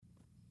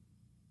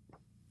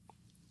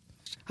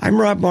I'm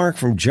Rob Mark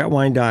from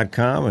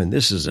Jetwine.com, and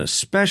this is a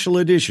special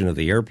edition of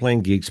the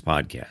Airplane Geeks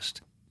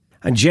podcast.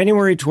 On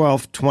January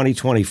 12,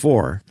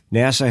 2024,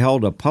 NASA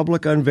held a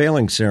public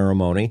unveiling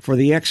ceremony for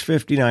the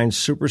X-59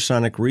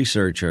 supersonic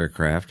research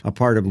aircraft, a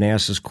part of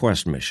NASA's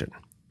Quest mission.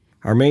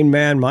 Our main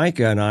man,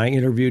 Micah, and I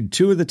interviewed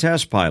two of the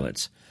test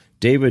pilots,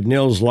 David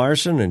Nils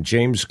Larson and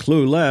James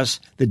Clueless,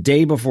 the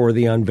day before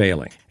the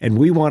unveiling, and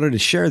we wanted to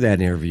share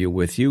that interview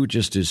with you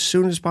just as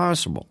soon as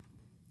possible.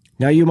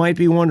 Now, you might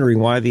be wondering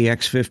why the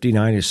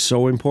X-59 is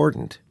so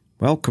important.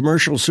 Well,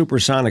 commercial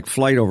supersonic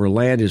flight over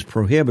land is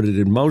prohibited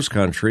in most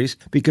countries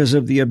because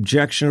of the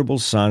objectionable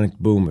sonic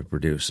boom it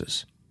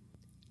produces.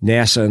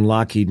 NASA and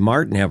Lockheed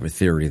Martin have a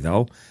theory,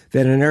 though,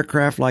 that an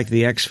aircraft like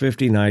the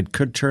X-59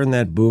 could turn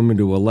that boom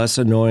into a less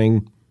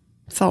annoying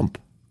thump.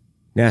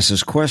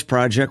 NASA's Quest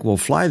project will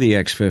fly the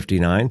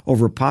X-59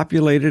 over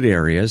populated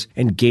areas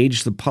and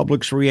gauge the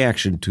public's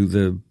reaction to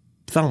the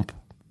thump.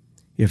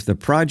 If the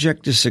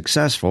project is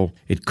successful,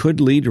 it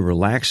could lead to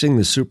relaxing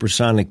the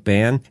supersonic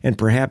ban and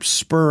perhaps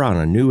spur on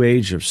a new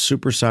age of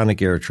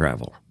supersonic air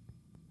travel.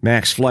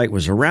 Max Flight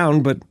was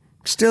around, but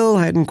still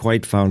hadn't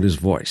quite found his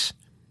voice.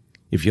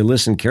 If you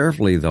listen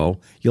carefully, though,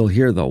 you'll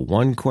hear the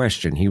one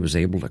question he was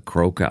able to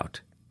croak out.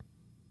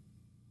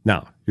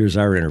 Now, here's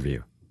our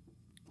interview.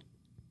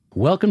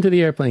 Welcome to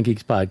the Airplane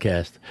Geeks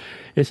podcast.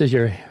 This is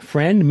your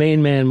friend,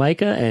 main man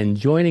Micah, and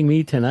joining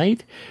me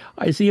tonight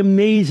is the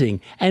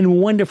amazing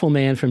and wonderful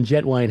man from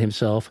Jetwine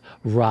himself,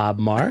 Rob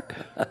Mark.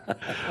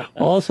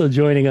 Also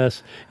joining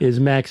us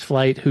is Max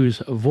Flight, whose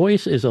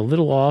voice is a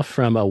little off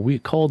from a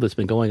cold that's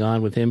been going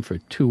on with him for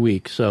 2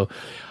 weeks. So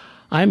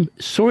I'm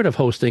sort of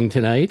hosting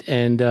tonight,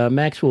 and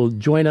Max will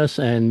join us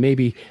and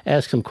maybe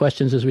ask some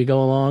questions as we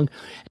go along.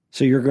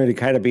 So you're going to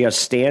kind of be a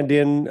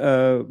stand-in,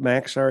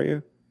 Max, are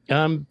you?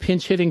 I'm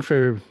pinch hitting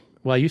for,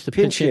 well, I used to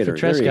pinch hit for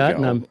Trescott,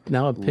 and I'm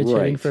now pinch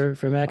hitting for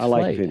Max I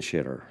like Flight. pinch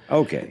hitter.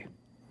 Okay.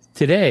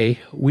 Today,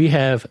 we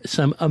have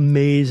some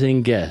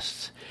amazing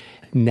guests.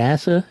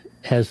 NASA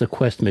has the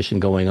Quest mission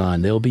going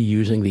on. They'll be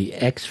using the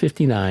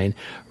X-59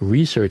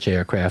 research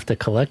aircraft to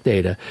collect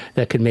data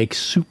that could make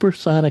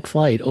supersonic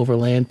flight over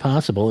land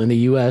possible in the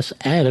U.S.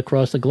 and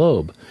across the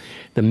globe.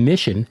 The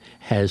mission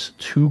has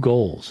two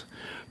goals: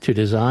 to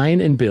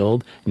design and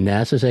build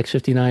NASA's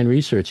X-59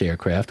 research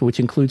aircraft, which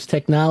includes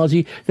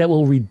technology that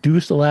will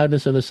reduce the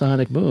loudness of the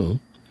sonic boom,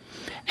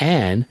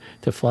 and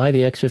to fly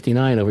the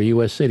X-59 over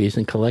U.S. cities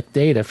and collect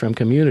data from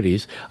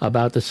communities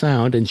about the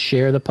sound and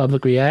share the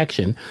public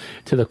reaction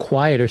to the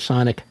quieter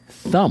sonic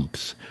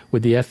thumps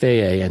with the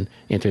FAA and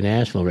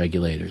international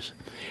regulators.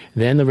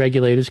 Then the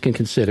regulators can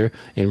consider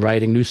in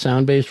writing new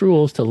sound-based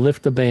rules to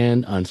lift the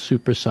ban on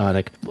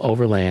supersonic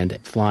overland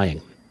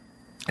flying.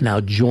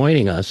 Now,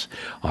 joining us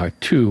are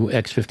two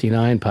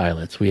X-59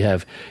 pilots. We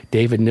have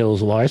David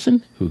Nils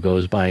Larson, who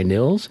goes by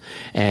Nils,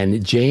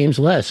 and James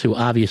Less, who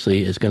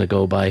obviously is going to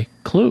go by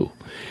Clue.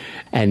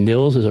 And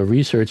Nils is a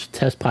research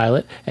test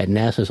pilot at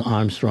NASA's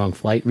Armstrong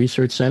Flight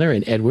Research Center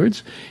in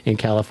Edwards, in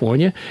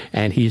California,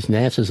 and he's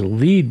NASA's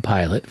lead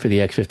pilot for the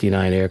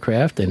X-59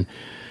 aircraft. And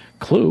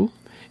Clue,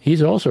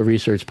 he's also a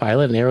research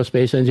pilot and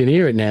aerospace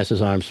engineer at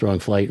NASA's Armstrong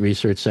Flight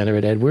Research Center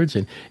at Edwards,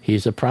 and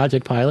he's a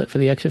project pilot for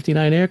the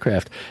X-59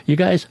 aircraft. You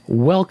guys,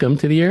 welcome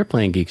to the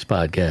Airplane Geeks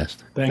podcast.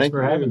 Thanks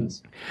for having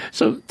us.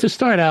 So to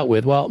start out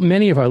with, while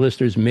many of our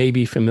listeners may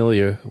be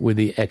familiar with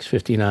the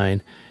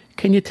X-59,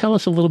 can you tell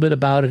us a little bit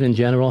about it in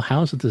general?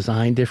 How's the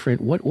design different?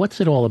 What's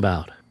it all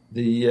about?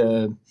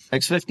 The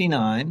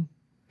X-59,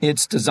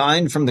 it's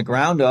designed from the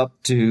ground up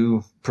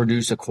to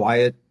produce a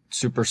quiet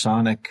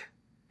supersonic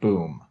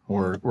boom.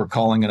 We're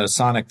calling it a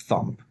sonic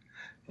thump.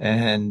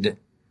 And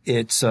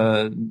it's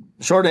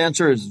short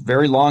answer is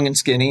very long and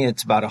skinny.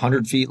 It's about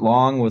 100 feet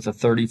long with a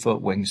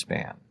 30-foot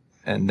wingspan.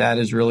 And that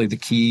is really the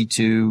key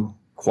to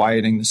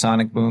quieting the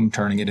sonic boom,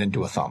 turning it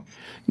into a thump.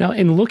 Now,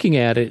 in looking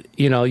at it,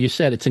 you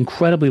said it's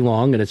incredibly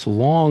long, and it's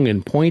long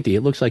and pointy.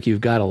 It looks like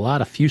you've got a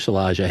lot of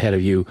fuselage ahead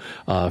of you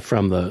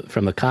from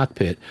the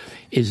cockpit.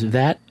 Is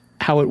that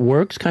how it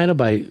works, kind of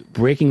by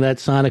breaking that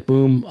sonic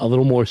boom a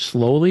little more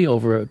slowly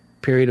over a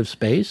period of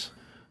space?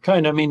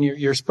 Kind of. I mean,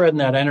 you're spreading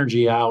that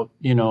energy out,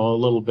 a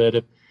little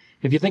bit.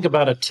 If you think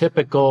about a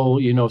typical,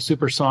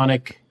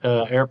 supersonic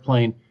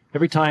airplane,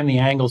 every time the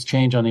angles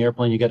change on the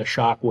airplane, you get a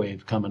shock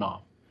wave coming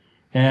off.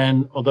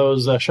 And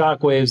those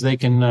shock waves, they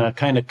can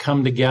kind of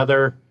come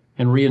together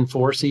and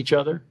reinforce each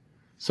other.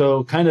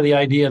 So kind of the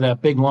idea of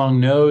that big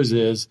long nose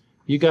is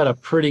you got a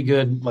pretty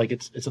good,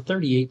 it's a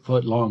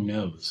 38-foot long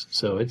nose,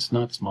 so it's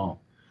not small.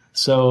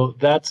 So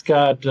that's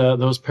got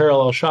those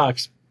parallel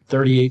shocks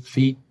 38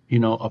 feet,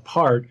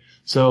 apart.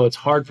 So it's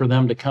hard for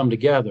them to come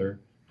together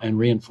and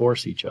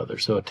reinforce each other.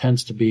 So it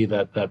tends to be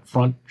that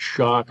front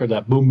shock or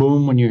that boom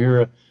boom when you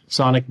hear a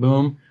sonic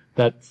boom.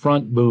 That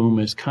front boom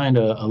is kind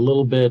of a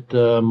little bit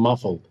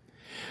muffled.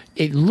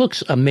 It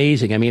looks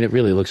amazing. I mean, it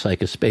really looks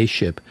like a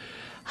spaceship.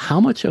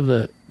 How much of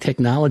the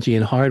technology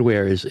and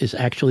hardware is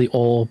actually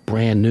all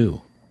brand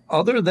new?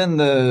 Other than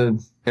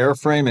the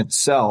airframe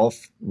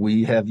itself,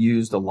 we have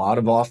used a lot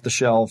of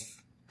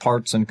off-the-shelf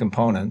parts and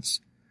components.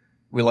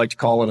 We like to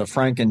call it a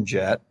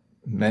Frankenjet.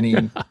 Many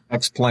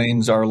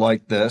X-planes are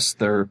like this.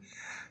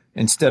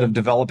 Instead of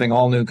developing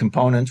all new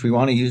components, we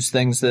want to use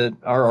things that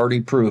are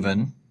already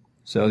proven.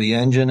 So the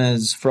engine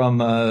is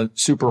from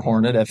Super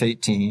Hornet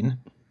F-18.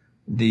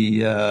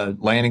 The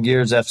landing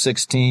gears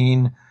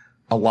F-16.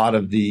 A lot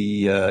of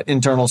the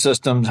internal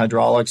systems,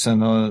 hydraulics,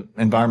 and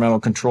environmental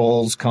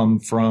controls come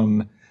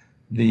from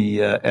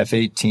the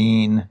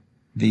F-18.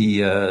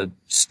 The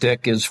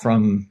stick is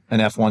from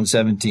an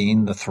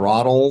F-117. The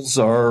throttles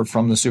are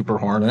from the Super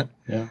Hornet.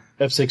 Yeah.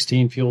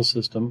 F-16 fuel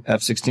system.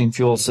 F-16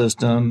 fuel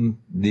system.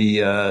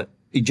 The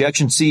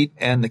ejection seat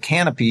and the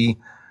canopy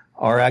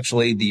are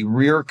actually the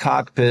rear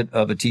cockpit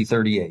of a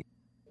T-38.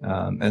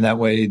 And that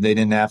way they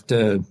didn't have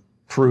to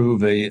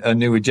prove a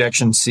new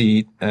ejection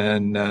seat,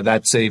 and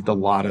that saved a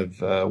lot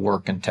of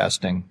work and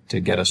testing to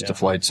get us to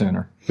flight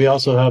sooner. We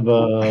also have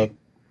a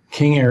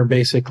King Air,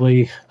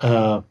 basically,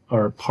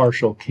 our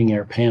partial King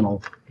Air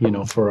panel,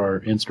 for our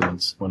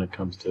instruments when it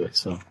comes to it.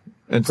 So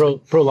it's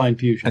ProLine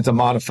Fusion. It's a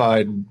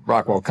modified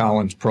Rockwell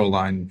Collins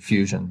ProLine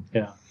Fusion.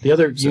 Yeah. The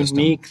other system.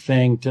 Unique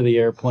thing to the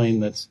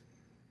airplane that's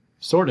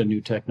sort of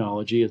new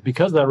technology is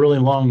because of that really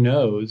long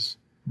nose,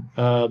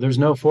 there's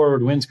no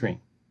forward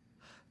windscreen.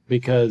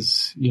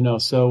 Because,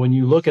 so when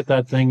you look at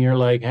that thing, you're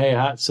like, hey,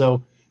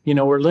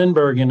 we're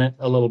Lindberghing it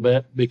a little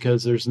bit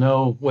because there's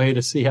no way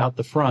to see out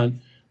the front.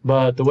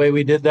 But the way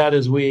we did that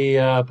is we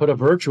put a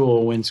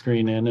virtual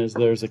windscreen in.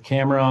 There's a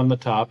camera on the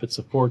top. It's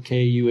a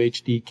 4K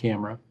UHD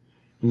camera.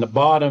 And the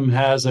bottom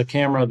has a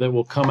camera that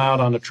will come out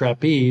on a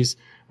trapeze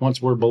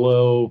once we're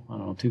below,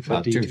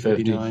 250,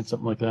 259,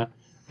 something like that.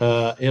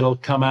 It'll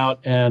come out,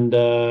 and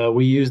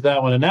we use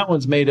that one. And that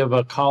one's made of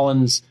a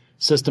Collins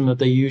system that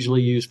they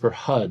usually use for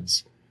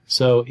HUDs.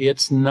 So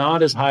it's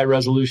not as high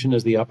resolution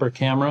as the upper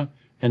camera,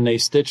 and they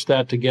stitch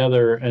that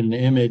together, an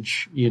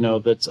image,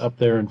 that's up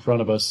there in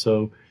front of us.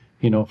 So,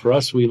 for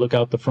us, we look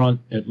out the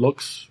front. It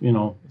looks,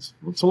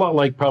 it's a lot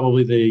like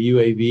probably the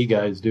UAV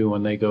guys do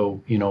when they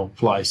go,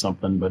 fly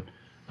something. But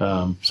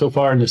so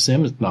far in the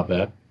sim, it's not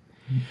bad.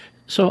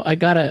 So I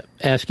got to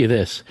ask you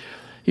this.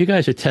 You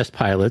guys are test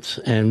pilots,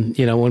 and,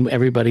 when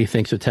everybody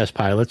thinks of test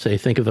pilots, they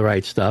think of the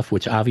right stuff,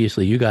 which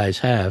obviously you guys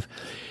have.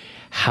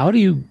 How do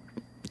you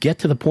get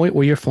to the point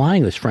where you're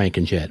flying this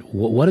Frankenjet?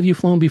 What have you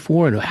flown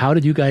before, and how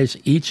did you guys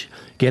each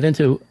get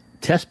into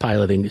test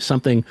piloting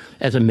something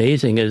as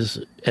amazing as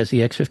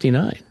the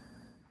X-59?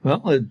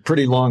 Well, a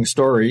pretty long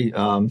story.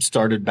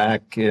 Started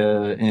back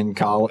in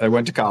college. I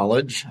went to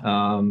college,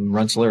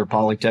 Rensselaer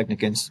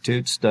Polytechnic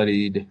Institute,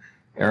 studied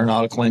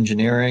aeronautical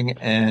engineering,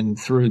 and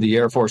through the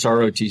Air Force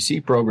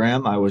ROTC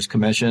program, I was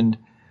commissioned,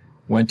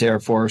 went to Air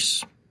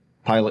Force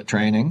pilot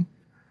training.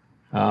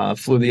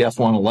 Flew the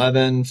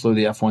F-111, flew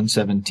the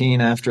F-117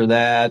 after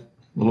that,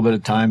 a little bit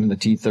of time in the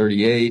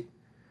T-38,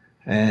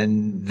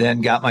 and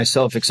then got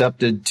myself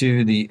accepted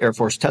to the Air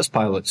Force Test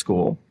Pilot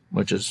School,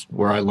 which is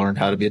where I learned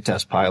how to be a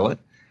test pilot.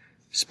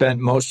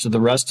 Spent most of the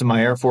rest of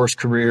my Air Force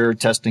career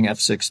testing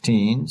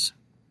F-16s.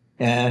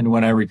 And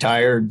when I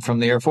retired from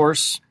the Air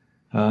Force,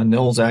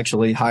 Nils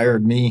actually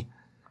hired me,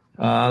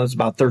 it was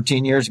about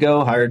 13 years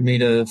ago, hired me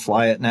to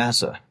fly at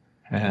NASA.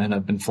 And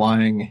I've been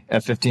flying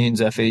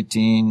F-15s,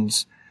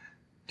 F-18s,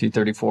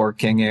 T-34,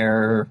 King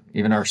Air,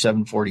 even our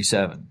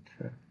 747.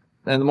 Okay.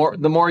 And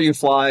the more you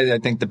fly, I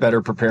think the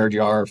better prepared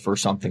you are for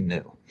something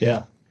new.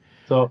 Yeah.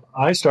 So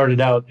I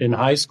started out in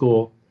high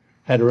school,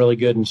 had a really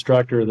good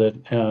instructor that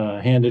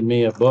handed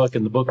me a book,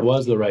 and the book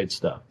was The Right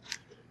Stuff.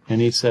 And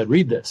he said,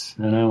 read this.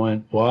 And I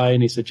went, why?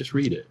 And he said, just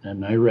read it.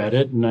 And I read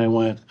it, and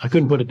I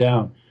couldn't put it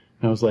down.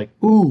 And I was like,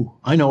 ooh,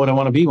 I know what I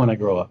want to be when I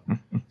grow up.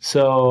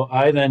 So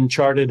I then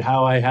charted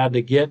how I had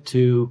to get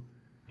to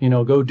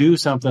go do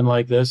something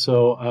like this.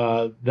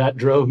 So that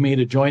drove me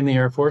to join the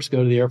Air Force,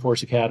 go to the Air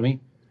Force Academy.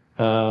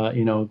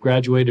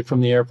 Graduated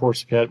from the Air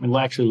Force Academy,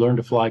 actually learned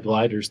to fly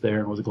gliders there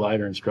and was a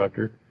glider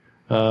instructor.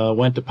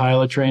 Went to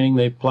pilot training.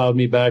 They plowed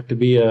me back to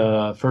be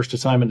a first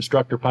assignment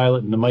instructor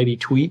pilot in the mighty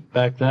Tweet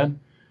back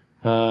then.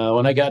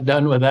 When I got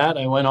done with that,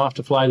 I went off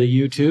to fly the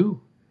U-2,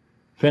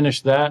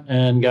 finished that,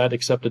 and got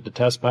accepted to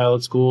test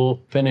pilot school,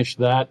 finished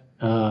that.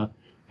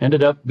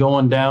 Ended up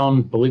going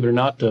down, believe it or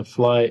not, to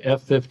fly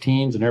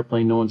F-15s, an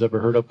airplane no one's ever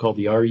heard of called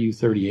the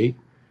RU-38,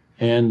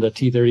 and the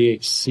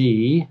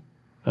T-38C.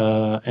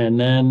 And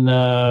then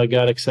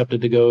got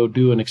accepted to go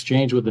do an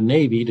exchange with the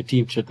Navy to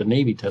teach at the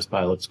Navy Test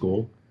Pilot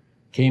School.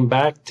 Came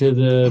back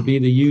to be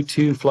the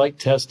U-2 flight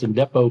test and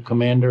depot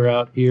commander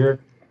out here.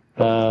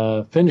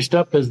 Finished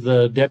up as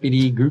the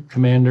deputy group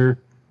commander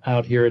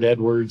out here at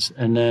Edwards,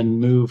 and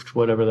then moved,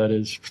 whatever that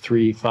is,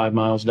 3-5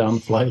 miles down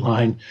the flight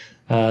line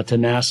to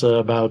NASA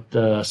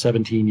about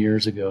 17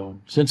 years ago.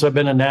 Since I've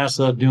been at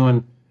NASA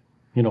doing,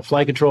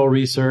 flight control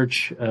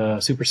research,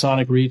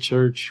 supersonic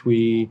research,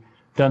 we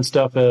done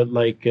stuff at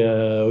we've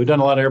done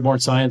a lot of airborne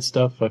science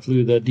stuff. I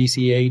flew the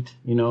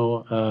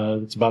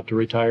DC-8, it's about to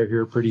retire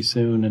here pretty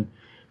soon, and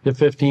the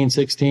 15,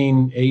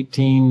 16,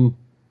 18,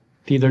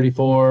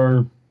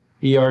 T-34,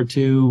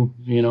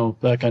 ER-2,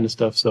 that kind of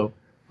stuff. So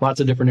lots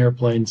of different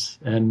airplanes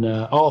and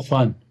all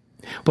fun.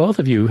 Both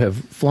of you have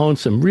flown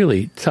some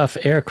really tough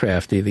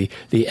aircraft. The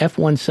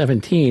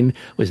F-117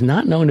 was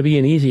not known to be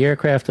an easy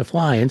aircraft to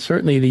fly, and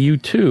certainly the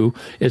U-2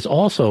 is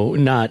also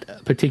not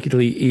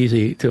particularly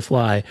easy to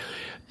fly.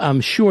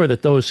 I'm sure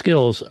that those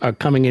skills are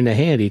coming into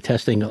handy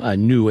testing a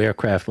new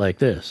aircraft like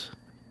this.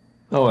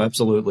 Oh,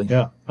 absolutely.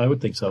 Yeah, I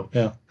would think so.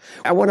 Yeah.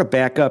 I want to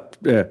back up,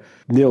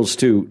 Nils,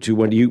 to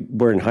when you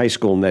were in high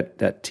school and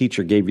that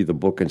teacher gave you the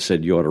book and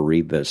said you ought to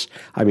read this.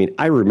 I mean,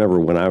 I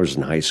remember when I was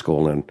in high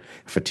school, and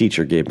if a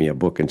teacher gave me a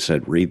book and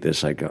said, read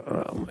this, I'd go,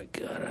 oh, my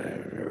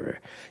God.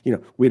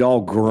 We'd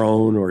all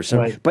groan or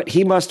something. Right. But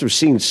he must have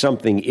seen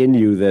something in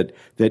you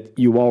that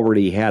you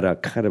already had a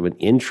kind of an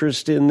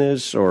interest in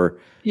this, or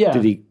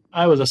did he?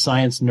 I was a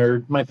science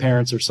nerd. My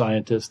parents are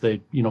scientists.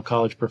 They,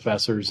 college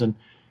professors. And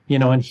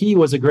he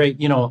was a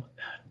great,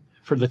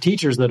 for the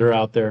teachers that are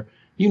out there,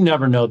 you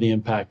never know the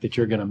impact that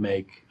you're going to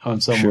make on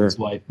someone's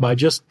life by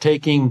just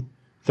taking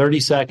 30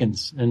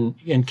 seconds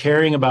and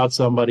caring about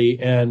somebody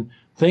and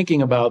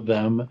thinking about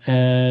them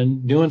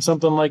and doing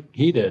something like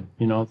he did.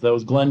 That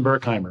was Glenn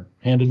Berkheimer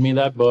handed me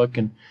that book,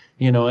 and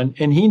he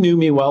knew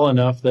me well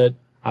enough that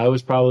I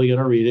was probably going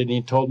to read it, and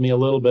he told me a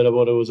little bit of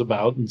what it was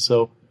about. And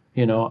so,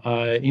 he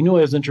knew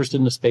I was interested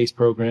in the space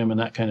program and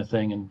that kind of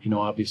thing. And,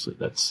 obviously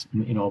that's,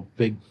 a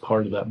big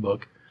part of that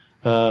book.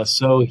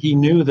 So he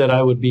knew that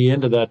I would be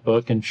into that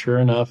book. And sure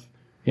enough,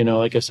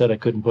 like I said, I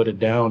couldn't put it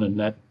down, and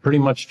that pretty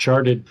much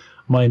charted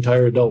my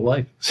entire adult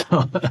life.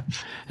 So.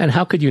 And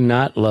how could you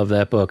not love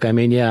that book? I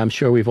mean, yeah, I'm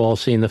sure we've all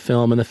seen the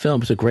film, and the film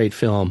was a great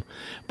film,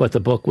 but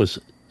the book was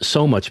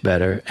so much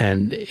better,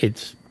 and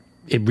it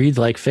reads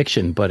like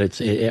fiction,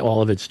 but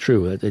all of it's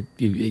true.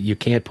 You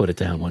can't put it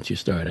down once you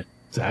start it.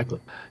 Exactly.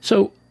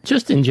 So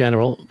just in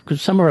general,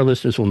 because some of our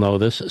listeners will know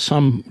this,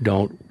 some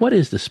don't, what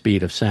is the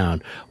speed of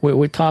sound?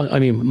 We're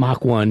talking,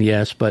 Mach 1,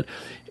 yes, but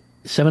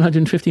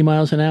 750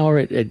 miles an hour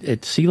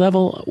at sea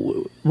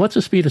level? What's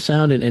the speed of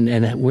sound,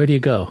 and where do you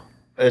go?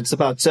 It's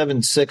about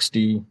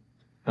 760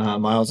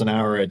 miles an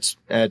hour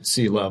at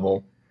sea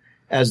level.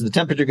 As the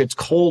temperature gets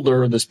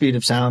colder, the speed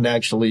of sound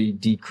actually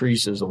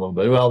decreases a little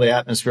bit. Well, the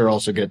atmosphere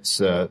also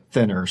gets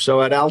thinner.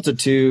 So at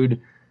altitude,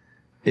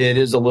 it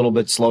is a little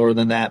bit slower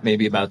than that,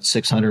 maybe about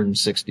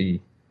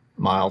 660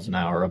 miles an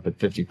hour up at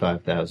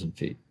 55,000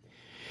 feet.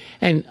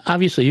 And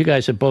obviously, you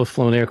guys have both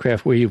flown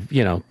aircraft where you've,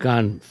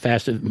 gone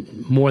faster,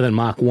 more than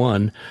Mach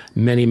 1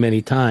 many,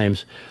 many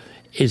times.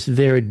 Is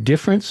there a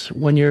difference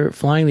when you're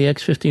flying the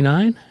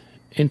X-59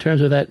 in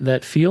terms of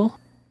that feel?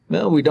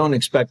 No, we don't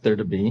expect there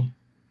to be.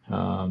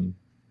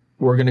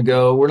 We're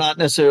not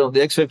necessarily,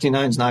 the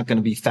X-59 is not going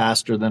to be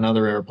faster than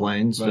other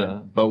airplanes,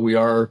 right. But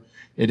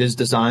it is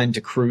designed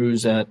to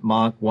cruise at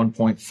Mach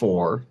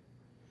 1.4.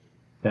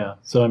 Yeah.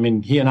 So,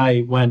 he and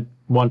I went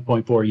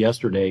 1.4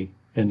 yesterday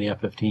in the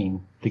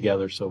F-15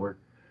 together. So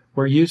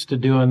we're used to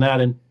doing that.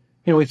 And,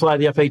 we fly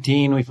the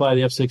F-18, we fly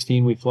the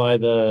F-16, we fly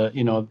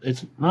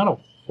it's not a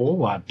whole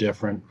lot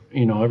different.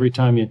 Every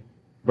time you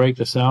break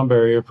the sound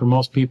barrier, for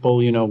most people,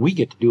 we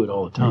get to do it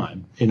all the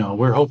time.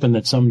 We're hoping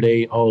that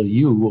someday all of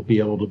you will be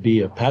able to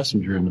be a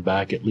passenger in the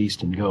back at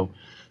least and go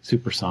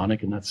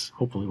supersonic. And that's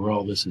hopefully where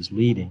all this is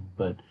leading.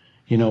 But,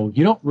 you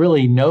don't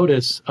really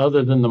notice,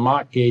 other than the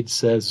Mach gauge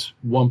says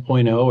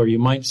 1.0, or you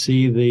might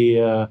see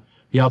the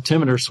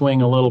altimeter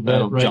swing a little bit.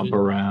 That'll jump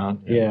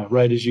around. Yeah,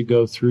 right as you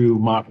go through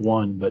Mach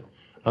 1. But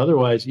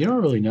otherwise, you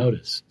don't really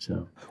notice.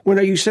 So. Well,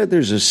 now you said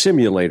there's a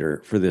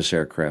simulator for this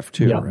aircraft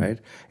too, right?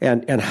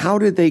 And how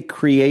did they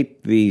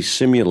create the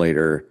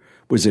simulator?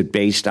 Was it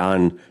based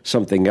on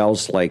something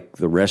else like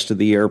the rest of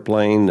the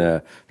airplane,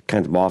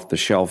 kind of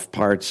off-the-shelf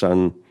parts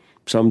on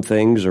some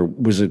things, or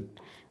was it,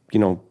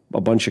 a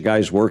bunch of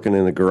guys working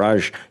in the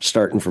garage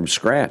starting from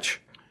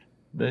scratch?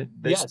 They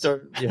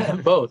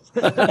both.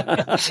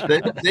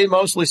 they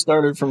mostly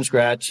started from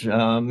scratch.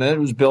 It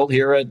was built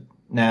here at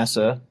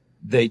NASA.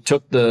 They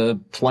took the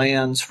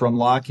plans from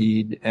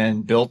Lockheed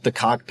and built the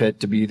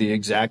cockpit to be the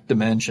exact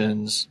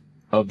dimensions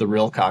of the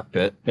real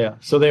cockpit. Yeah.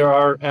 So there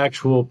are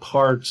actual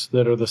parts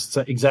that are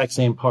the exact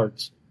same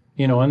parts,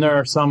 and there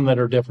are some that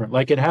are different.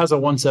 Like it has a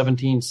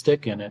 117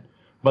 stick in it,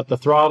 but the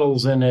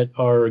throttles in it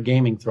are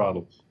gaming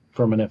throttles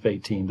from an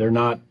F-18. They're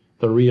not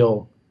the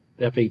real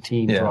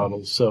F-18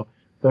 throttles. So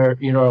they're,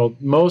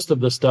 most of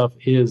the stuff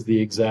is the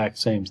exact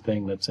same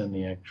thing that's in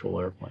the actual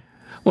airplane.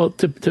 Well,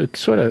 to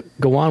sort of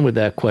go on with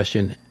that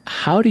question,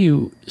 how do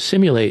you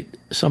simulate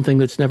something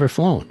that's never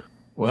flown?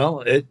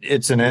 Well,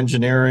 it's an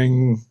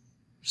engineering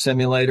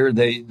simulator.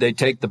 They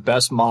take the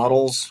best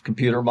models,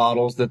 computer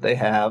models that they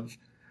have,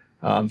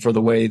 for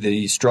the way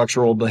the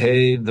structure will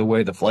behave, the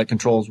way the flight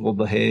controls will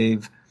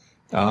behave,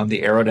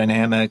 the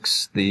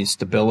aerodynamics, the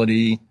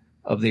stability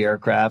of the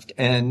aircraft.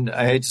 And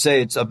I hate to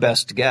say it's a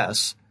best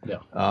guess. Yeah.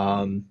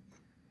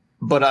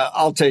 But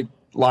I'll take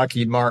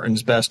Lockheed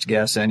Martin's best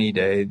guess any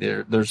day.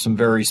 There's some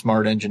very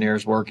smart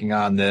engineers working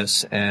on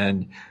this,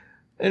 and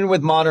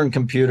with modern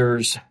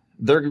computers,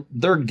 their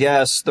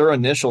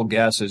initial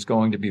guess is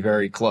going to be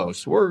very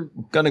close. We're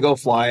going to go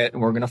fly it,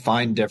 and we're going to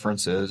find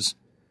differences,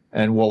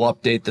 and we'll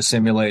update the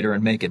simulator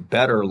and make it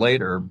better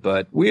later.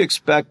 But we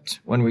expect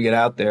when we get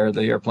out there,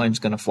 the airplane's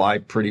going to fly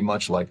pretty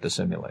much like the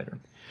simulator.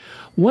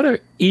 What are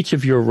each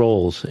of your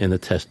roles in the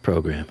test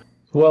program?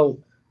 Well,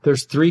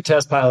 there's 3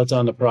 test pilots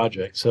on the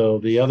project. So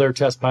the other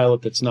test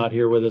pilot that's not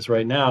here with us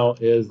right now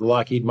is the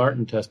Lockheed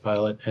Martin test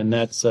pilot, and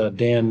that's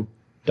Dan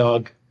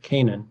Dog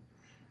Kanan.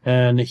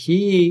 And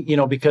he,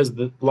 because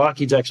the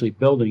Lockheed's actually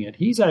building it,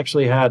 he's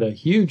actually had a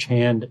huge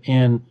hand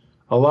in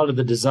a lot of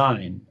the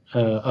design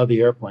of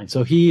the airplane.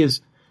 So he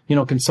is,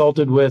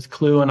 consulted with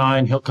Clue and I,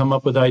 and he'll come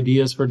up with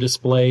ideas for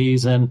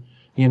displays and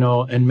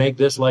make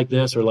this like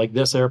this or like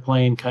this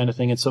airplane kind of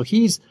thing. And so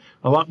he's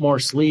a lot more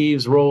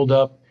sleeves rolled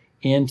up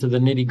into the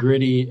nitty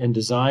gritty and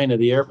design of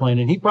the airplane.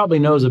 And he probably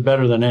knows it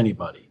better than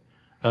anybody.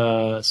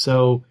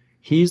 So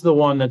he's the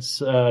one that's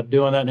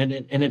doing that.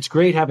 And it's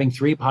great having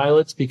 3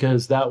 pilots,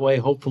 because that way,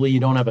 hopefully you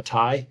don't have a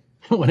tie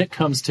when it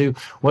comes to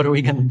what are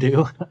we going to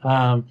do.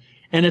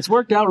 And it's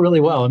worked out really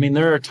well. I mean,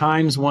 there are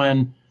times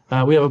when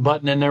we have a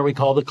button in there we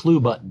call the Clue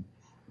button,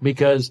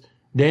 because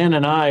Dan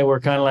and I were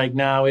kind of like,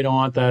 nah, we don't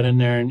want that in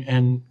there.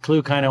 And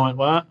Clue kind of went,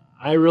 well,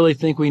 I really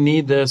think we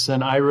need this.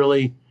 And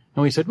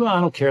we said, well, I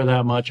don't care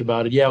that much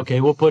about it. Yeah, okay,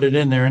 we'll put it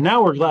in there. And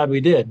now we're glad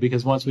we did,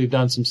 because once we've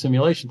done some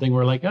simulation thing,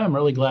 we're like, oh, I'm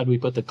really glad we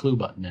put the Clue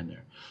button in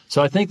there.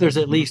 So I think there's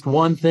at least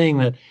one thing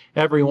that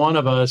every one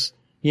of us,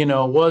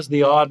 was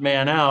the odd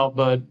man out,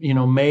 but,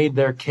 made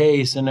their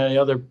case, and the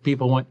other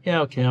people went, yeah,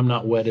 okay, I'm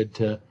not wedded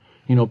to,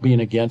 being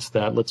against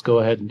that. Let's go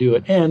ahead and do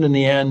it. And in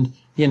the end,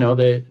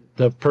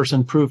 the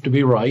person proved to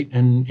be right.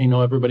 And,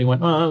 everybody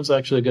went, oh, that was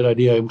actually a good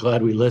idea. I'm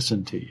glad we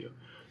listened to you.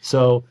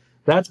 So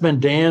that's been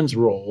Dan's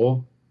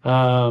role.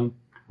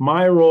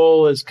 My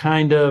role is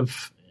kind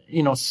of,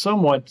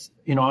 somewhat,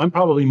 I'm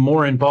probably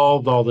more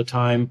involved all the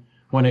time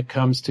when it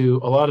comes to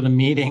a lot of the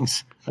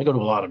meetings. I go to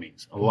a lot of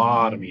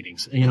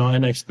meetings,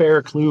 and I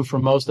spare Clue for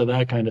most of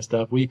that kind of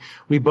stuff. We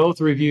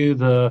both review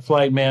the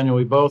flight manual.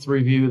 We both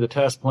review the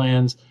test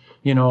plans,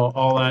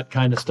 all that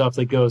kind of stuff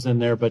that goes in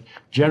there. But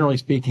generally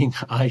speaking,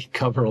 I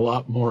cover a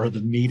lot more of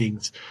the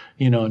meetings,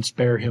 and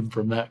spare him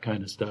from that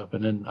kind of stuff.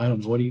 And then I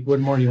don't know, what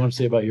more do you want to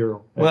say about your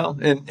role? Well,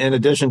 in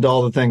addition to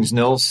all the things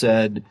Nils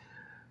said,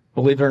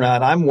 believe it or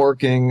not, I'm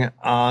working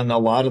on a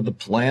lot of the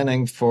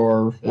planning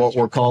for what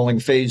we're calling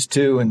phase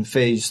 2 and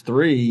phase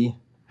 3.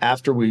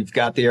 After we've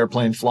got the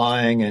airplane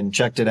flying and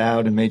checked it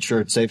out and made sure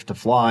it's safe to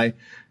fly,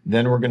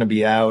 then we're going to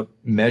be out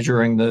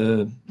measuring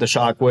the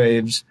shock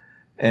waves,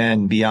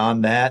 and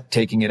beyond that,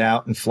 taking it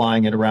out and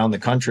flying it around the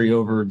country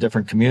over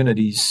different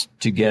communities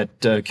to get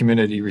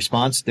community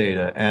response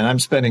data. And I'm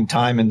spending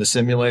time in the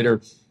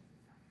simulator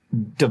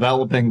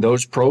developing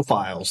those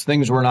profiles,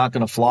 things we're not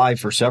going to fly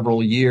for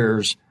several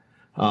years.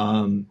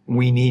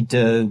 We need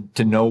to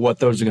know what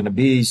those are going to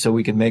be, so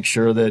we can make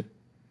sure that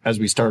as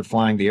we start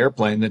flying the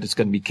airplane, that it's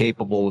going to be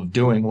capable of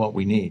doing what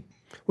we need.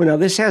 Well, now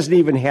this hasn't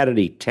even had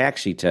any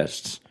taxi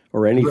tests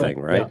or anything,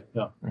 right?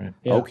 Yeah. Right.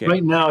 Yeah. Okay.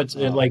 Right now, it's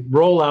like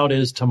rollout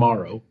is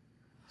tomorrow.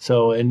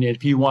 So, and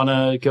if you want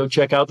to go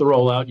check out the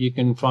rollout, you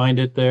can find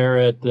it there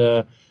at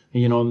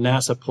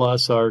NASA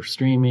Plus, our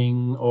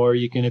streaming, or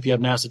you can, if you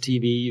have NASA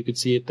TV, you could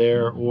see it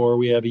there, or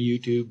we have a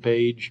YouTube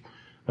page,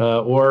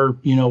 or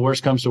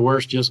worst comes to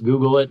worst, just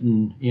Google it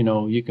and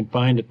you can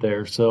find it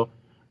there.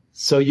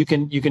 So you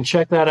can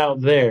check that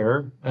out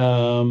there.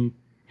 And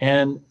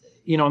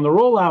the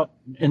rollout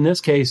in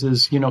this case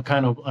is,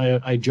 kind of,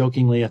 I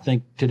jokingly, I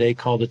think today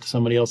called it to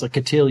somebody else a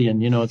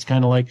cotillion. It's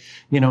kind of like,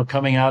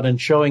 coming out and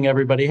showing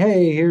everybody,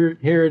 hey,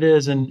 here it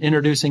is, and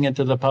introducing it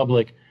to the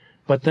public.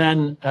 But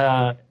then,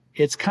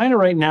 it's kind of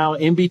right now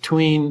in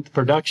between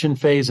production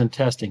phase and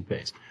testing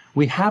phase.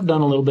 We have done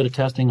a little bit of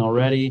testing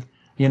already.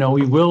 We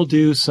will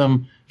do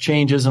some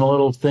changes and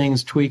little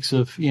things, tweaks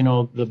of,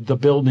 the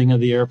building of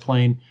the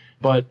airplane.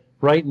 But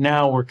right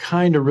now we're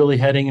kind of really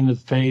heading into the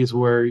phase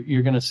where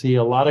you're going to see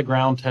a lot of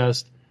ground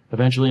test,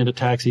 eventually into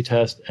taxi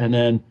test, and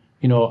then,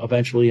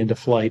 eventually into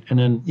flight. And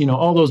then,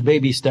 all those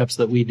baby steps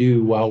that we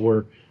do while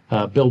we're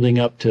building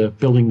up to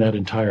building that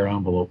entire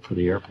envelope for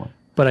the airplane.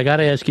 But I got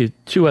to ask you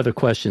 2 other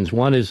questions.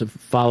 One is a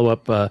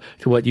follow-up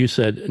to what you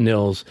said,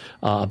 Nils,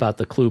 about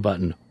the Clue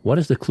button. What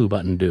does the Clue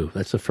button do?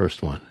 That's the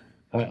first one.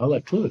 I'll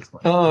let Clue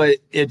explain. Oh,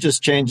 it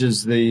just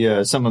changes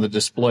the some of the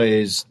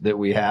displays that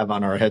we have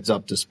on our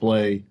heads-up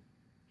display.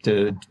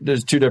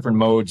 There's 2 different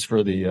modes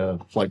for the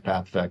flight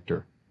path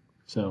vector.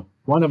 So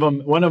one of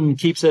them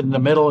keeps it in the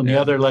middle, and the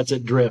other lets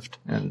it drift.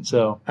 And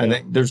so I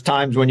think there's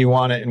times when you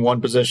want it in one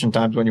position,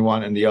 times when you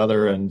want it in the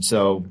other, and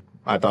so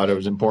I thought it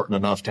was important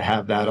enough to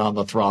have that on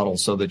the throttle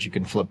so that you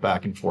can flip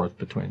back and forth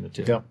between the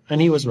 2. Yeah,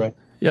 and he was right.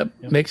 Yep,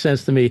 makes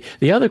sense to me.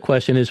 The other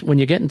question is, when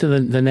you get into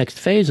the next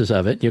phases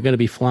of it, you're going to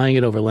be flying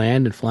it over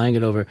land and flying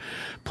it over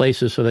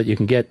places so that you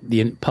can get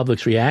the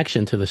public's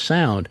reaction to the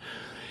sound.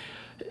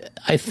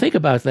 I think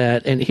about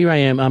that, and here I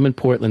am, I'm in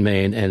Portland,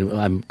 Maine, and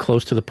I'm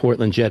close to the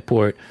Portland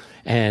Jetport,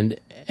 and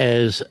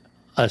as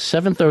a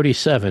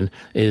 737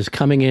 is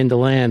coming in to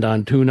land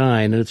on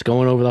 29 and it's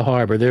going over the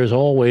harbor, there's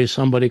always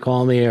somebody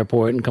calling the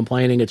airport and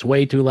complaining it's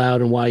way too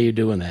loud and why are you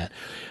doing that?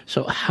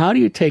 So how do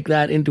you take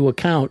that into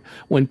account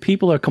when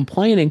people are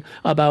complaining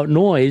about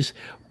noise,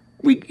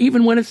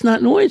 even when it's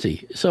not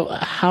noisy? So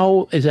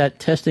how is that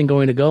testing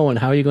going to go, and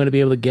how are you going to be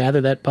able to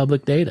gather that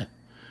public data?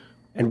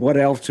 And what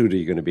altitude are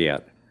you going to be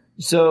at?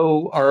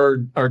 So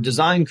our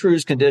design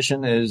cruise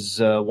condition is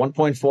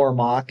 1.4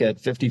 Mach at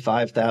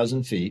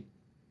 55,000 feet.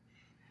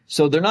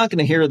 So they're not going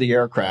to hear the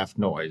aircraft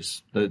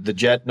noise, the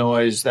jet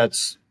noise.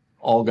 That's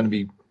all going to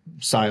be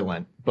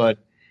silent. But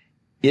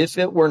if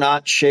it were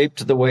not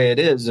shaped the way it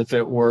is, if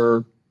it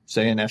were,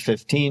 say, an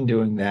F-15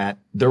 doing that,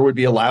 there would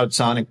be a loud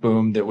sonic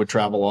boom that would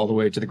travel all the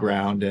way to the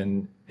ground,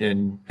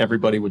 and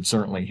everybody would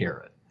certainly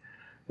hear it.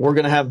 We're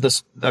going to have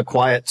a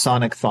quiet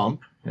sonic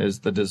thump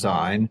is the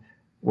design.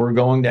 We're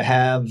going to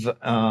have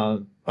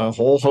a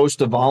whole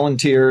host of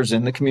volunteers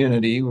in the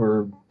community.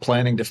 We're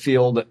planning to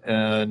field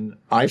an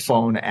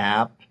iPhone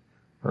app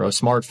or a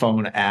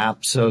smartphone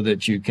app so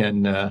that you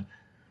can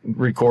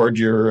record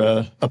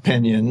your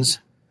opinions.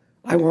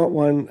 I want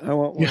one.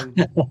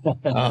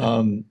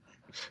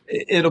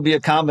 It'll be a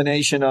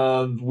combination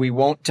of, we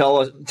won't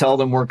tell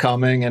them we're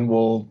coming, and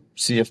we'll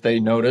see if they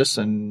notice,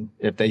 and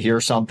if they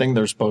hear something,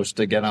 they're supposed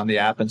to get on the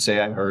app and say,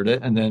 I heard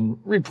it, and then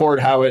report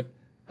how it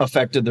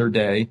affected their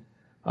day.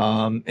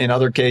 In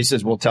other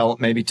cases, we'll tell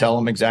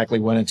them exactly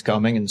when it's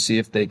coming and see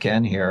if they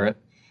can hear it.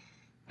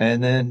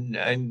 And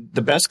then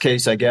the best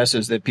case, I guess,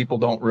 is that people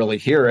don't really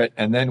hear it,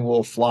 and then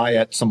we'll fly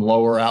at some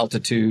lower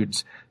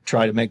altitudes,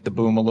 try to make the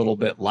boom a little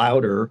bit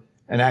louder,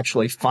 and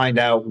actually find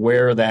out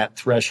where that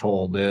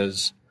threshold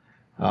is,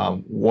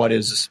 what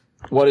is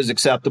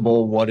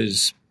acceptable, what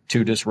is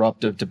too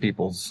disruptive to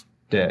people's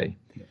day.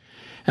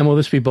 And will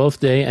this be both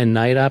day and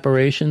night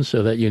operations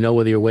so that you know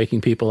whether you're waking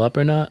people up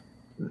or not?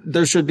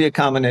 There should be a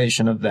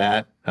combination of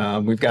that.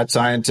 We've got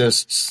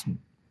scientists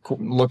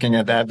looking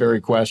at that very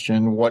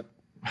question.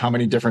 How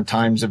many different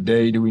times of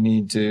day do we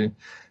need to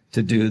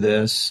do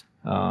this?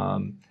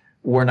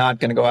 We're not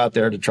going to go out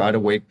there to try to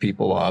wake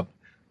people up,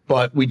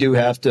 but we do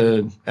have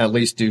to at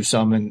least do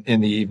some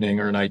in the evening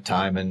or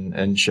nighttime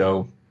and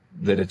show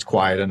that it's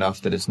quiet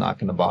enough that it's not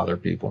going to bother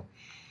people.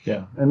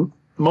 Yeah. And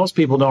most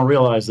people don't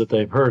realize that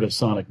they've heard a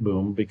sonic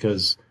boom,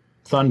 because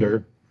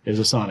thunder is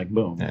a sonic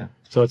boom. Yeah.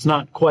 So it's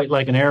not quite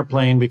like an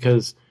airplane,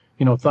 because,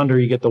 thunder,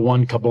 you get the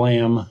one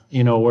kablam,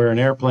 where an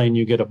airplane,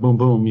 you get a boom,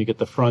 boom, you get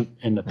the front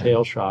and the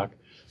tail shock.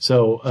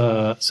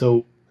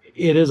 So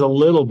it is a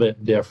little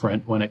bit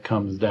different when it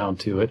comes down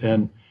to it.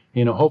 And,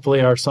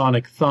 hopefully our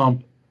sonic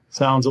thump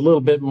sounds a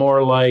little bit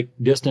more like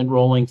distant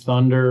rolling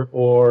thunder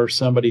or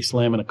somebody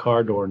slamming a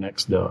car door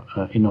next door.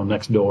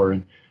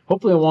 And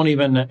hopefully it won't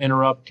even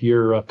interrupt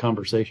your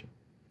conversation.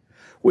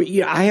 Well,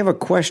 yeah, I have a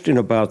question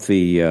about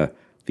the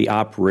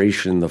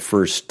operation the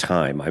first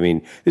time. I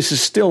mean, this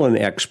is still an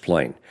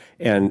X-plane.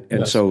 And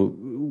yes. So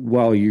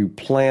while you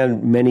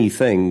plan many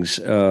things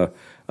to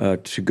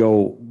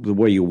go the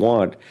way you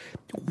want,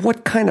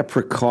 what kind of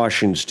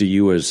precautions do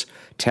you as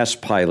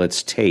test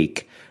pilots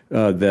take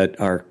that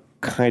are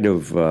kind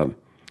of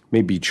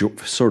maybe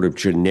sort of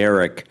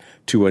generic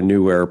to a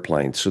new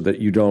airplane so that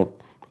you don't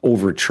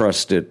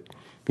overtrust it,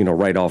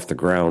 right off the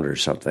ground or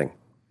something?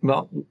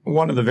 Well,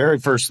 one of the very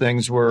first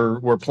things,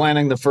 we're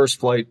planning the first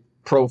flight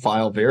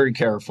profile very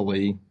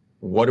carefully.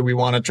 What do we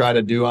want to try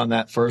to do on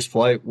that first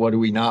flight? What do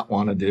we not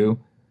want to do?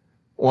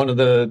 One of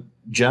the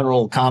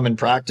general common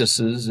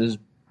practices is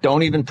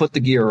don't even put the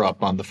gear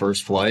up on the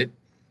first flight.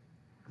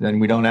 Then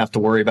we don't have to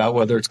worry about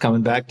whether it's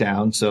coming back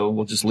down. So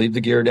we'll just leave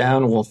the gear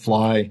down. We'll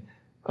fly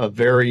a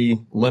very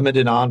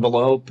limited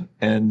envelope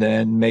and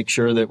then make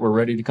sure that we're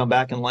ready to come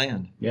back and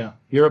land. Yeah.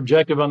 Your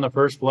objective on the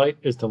first flight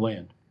is to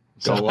land.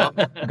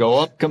 Go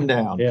up, come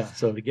down. Yeah.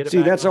 So to get it See,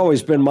 back that's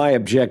always been my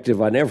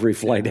objective on every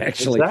flight,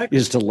 actually, exactly.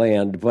 is to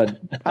land. But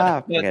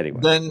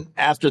anyway. Then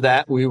after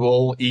that,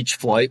 each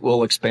flight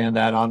will expand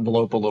that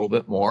envelope a little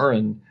bit more,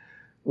 and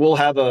we'll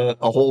have a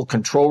whole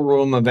control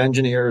room of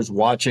engineers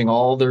watching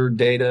all their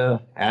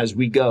data as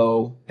we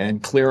go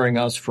and clearing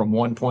us from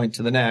one point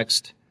to the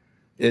next.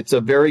 It's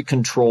a very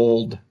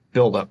controlled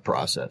build-up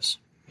process.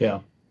 Yeah.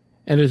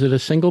 And is it a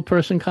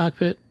single-person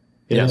cockpit?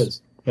 It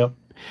is. Yep.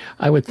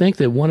 I would think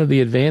that one of the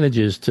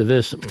advantages to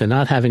this, to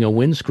not having a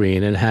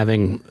windscreen and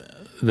having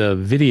the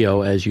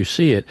video as you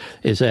see it,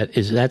 is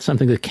that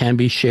something that can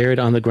be shared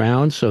on the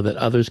ground so that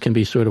others can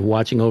be sort of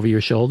watching over your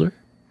shoulder?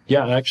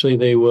 Yeah, actually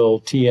they will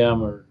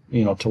TM or,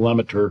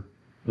 telemeter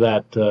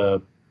that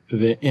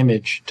the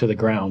image to the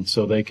ground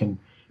so they can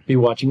be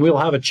watching. We'll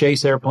have a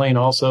chase airplane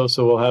also,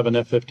 so we'll have an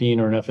F-15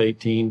 or an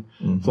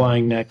F-18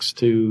 flying next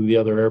to the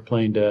other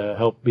airplane to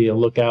help be a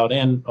lookout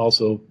and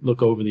also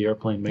look over the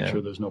airplane, make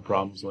sure there's no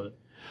problems with it.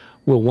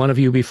 Will one of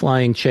you be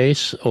flying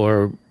chase,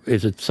 or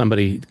is it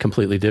somebody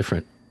completely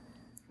different?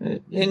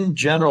 In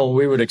general,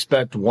 we would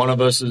expect one of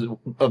us,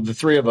 of the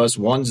three of us,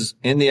 one's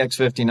in the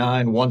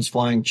X-59, one's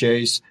flying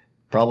chase.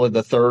 Probably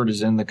the third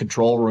is in the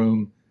control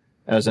room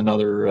as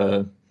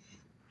another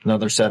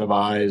another set of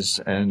eyes,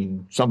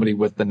 and somebody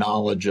with the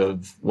knowledge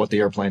of what the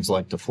airplane's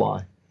like to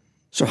fly.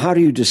 So how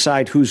do you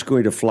decide who's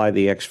going to fly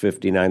the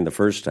X-59 the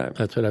first time?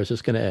 That's what I was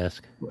just going to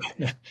ask.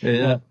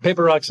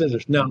 Paper, rock,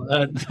 scissors. No,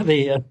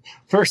 the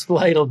first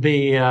flight will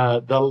be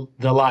the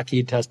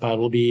Lockheed test pilot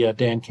will be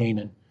Dan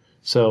Kanan.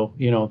 So,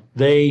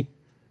 they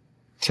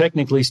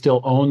technically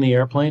still own the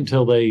airplane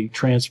until they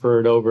transfer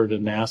it over to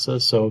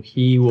NASA. So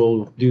he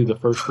will do the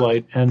first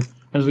flight. And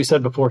as we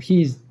said before,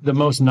 he's the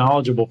most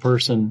knowledgeable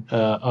person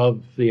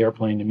of the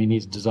airplane. I mean,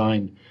 he's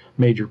designed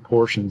major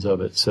portions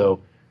of it.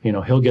 So,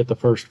 he'll get the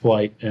first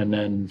flight, and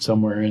then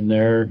somewhere in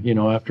there,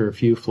 after a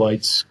few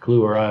flights,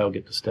 Clue or I will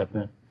get to step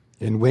in.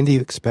 And when do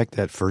you expect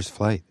that first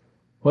flight?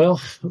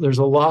 Well, there's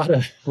a lot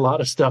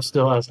of stuff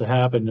still has to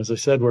happen. As I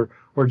said,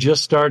 we're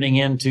just starting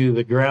into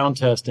the ground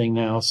testing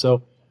now.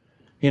 So,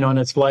 and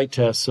it's flight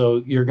tests.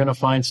 So you're going to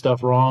find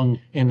stuff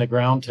wrong in the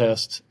ground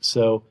test.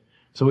 So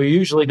we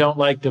usually don't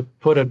like to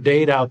put a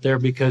date out there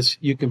because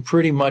you can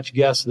pretty much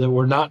guess that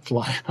we're not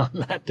flying on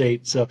that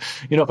date. So,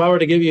 if I were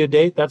to give you a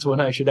date, that's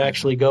when I should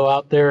actually go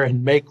out there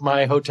and make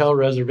my hotel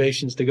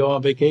reservations to go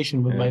on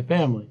vacation with my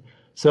family.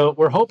 So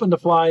we're hoping to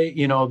fly,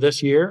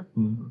 this year,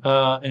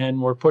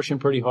 and we're pushing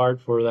pretty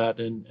hard for that.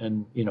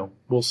 And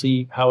we'll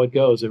see how it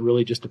goes. It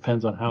really just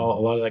depends on how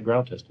a lot of that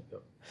ground testing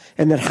goes.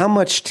 And then how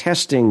much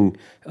testing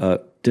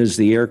does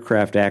the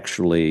aircraft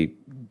actually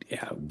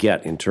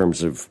get in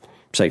terms of,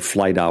 say,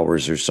 flight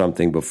hours or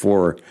something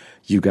before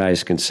you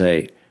guys can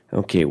say,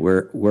 okay,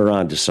 we're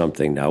on to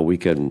something now. We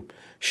can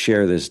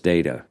share this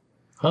data?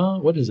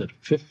 What is it?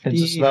 50?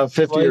 It's about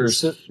 50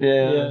 flights?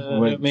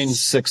 I mean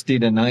 60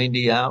 to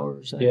 90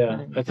 hours.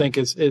 I think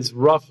it's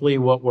roughly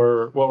what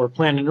we're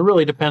planning. It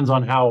really depends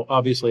on how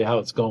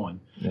it's going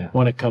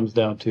when it comes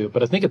down to it.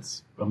 But I think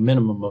it's a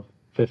minimum of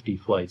 50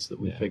 flights that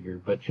we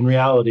figured. But in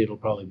reality, it'll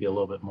probably be a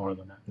little bit more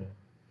than that. Yeah.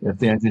 If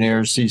the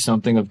engineers see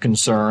something of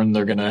concern,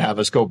 they're going to have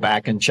us go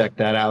back and check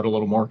that out a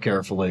little more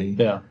carefully.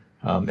 Yeah.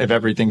 If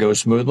everything goes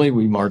smoothly,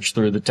 we march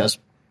through the test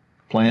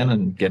plan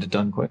and get it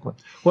done quickly.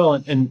 Well,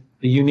 and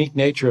the unique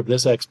nature of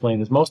this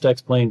X-plane is most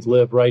X-planes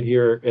live right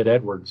here at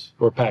Edwards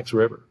or Pax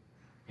River.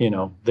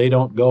 They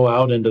don't go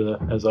out into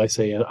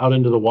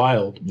the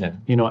wild,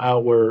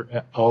 out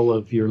where all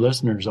of your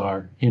listeners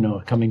are,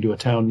 coming to a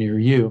town near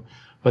you.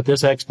 But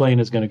this X-plane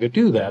is going to go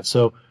do that.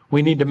 So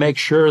we need to make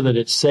sure that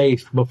it's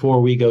safe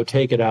before we go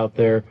take it out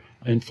there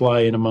and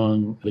fly in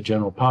among the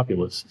general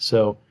populace.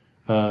 So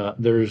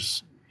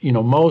there's,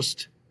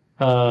 most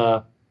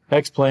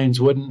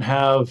X-planes wouldn't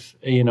have,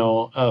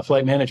 a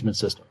flight management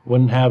system,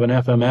 wouldn't have an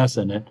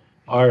FMS in it.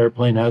 Our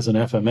airplane has an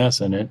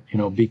FMS in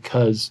it,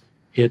 because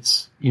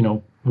it's,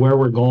 where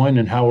we're going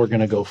and how we're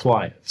going to go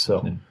fly it.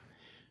 So,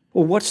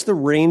 well, what's the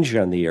range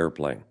on the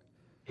airplane?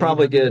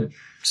 Probably get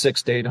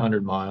 600 to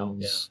 800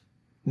 miles.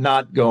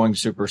 Not going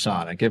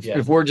supersonic.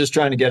 If we're just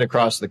trying to get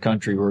across the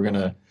country, we're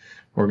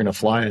gonna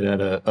fly it at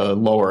a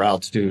lower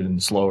altitude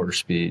and slower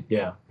speed.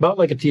 Yeah, about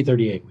like a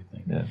T-38, we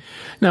think. Yeah.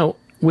 Now,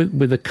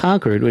 with the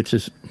Concorde, which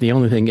is the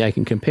only thing I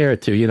can compare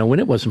it to, when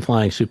it wasn't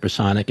flying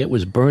supersonic, it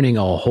was burning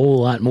a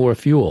whole lot more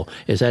fuel.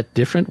 Is that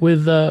different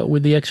with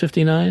the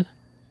X-59?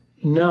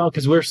 No,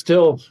 because we're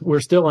still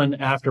in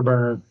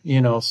afterburner,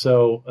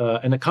 So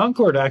and the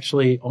Concorde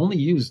actually only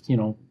used,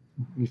 you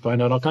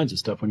find out all kinds of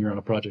stuff when you're on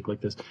a project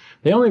like this.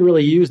 They only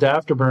really used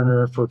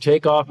afterburner for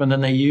takeoff, and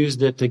then they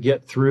used it to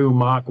get through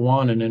Mach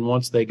 1. And then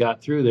once they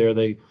got through there,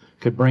 they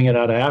could bring it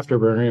out of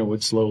afterburner, and it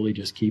would slowly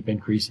just keep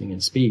increasing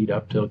in speed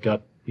up till it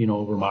got,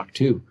 over Mach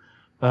 2.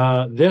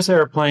 This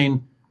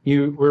airplane,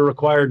 we're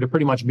required to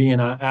pretty much be in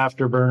an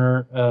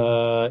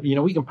afterburner.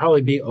 We can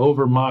probably be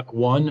over Mach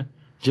 1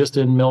 just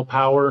in mil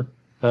power,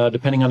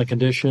 depending on the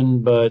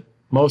condition, but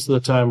most of the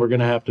time we're going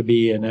to have to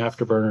be an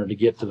afterburner to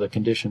get to the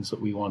conditions that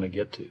we want to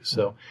get to.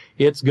 So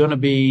it's going to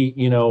be,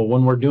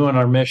 when we're doing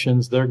our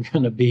missions, they're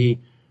going to be,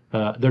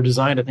 they're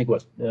designed, I think,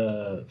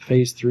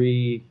 phase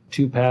 3,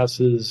 2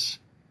 passes,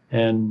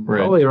 and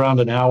probably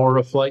around an hour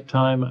of flight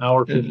time,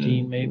 hour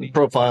 15 maybe. The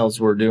profiles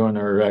we're doing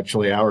are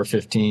actually hour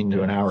 15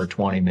 to an hour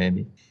 20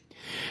 maybe.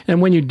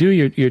 And when you do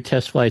your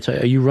test flights,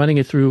 are you running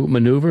it through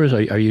maneuvers?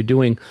 Are you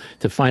doing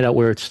to find out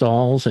where it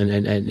stalls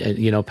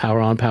and power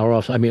on, power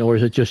off? I mean, or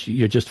is it just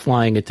you're just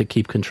flying it to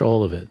keep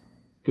control of it?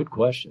 Good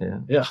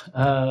question. Yeah.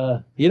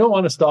 You don't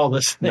want to stall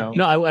this thing.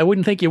 No, I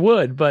wouldn't think you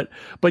would, but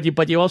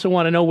you also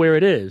want to know where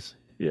it is.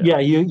 Yeah.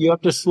 You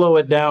have to slow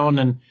it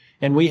down,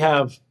 and we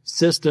have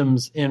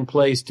systems in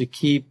place to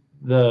keep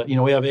we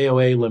have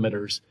AOA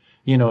limiters,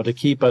 to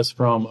keep us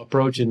from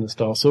approaching the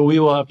stall. So we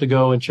will have to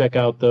go and check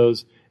out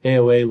those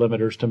AOA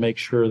limiters to make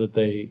sure that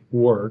they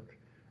work.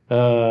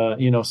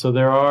 So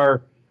there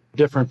are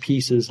different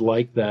pieces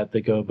like that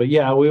go. But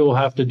yeah, we will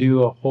have to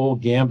do a whole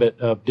gambit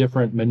of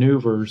different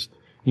maneuvers,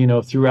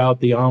 throughout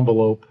the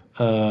envelope,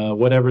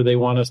 whatever they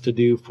want us to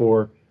do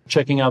for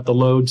checking out the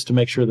loads to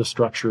make sure the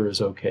structure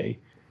is okay.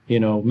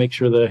 Make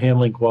sure the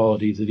handling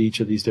qualities at each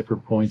of these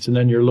different points. And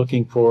then you're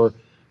looking for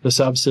the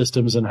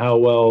subsystems and how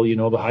well,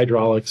 the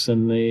hydraulics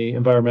and the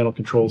environmental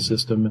control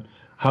system,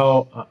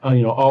 how,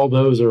 all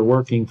those are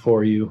working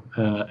for you.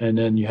 And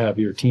then you have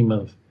your team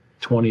of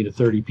 20 to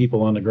 30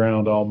 people on the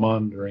ground all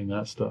monitoring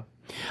that stuff.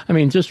 I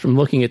mean, just from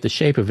looking at the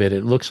shape of it,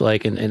 it looks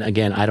like, and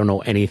again, I don't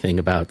know anything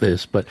about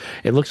this, but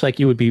it looks like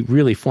you would be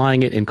really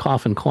flying it in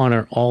Coffin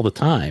Corner all the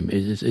time.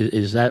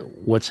 Is that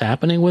what's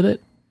happening with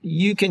it?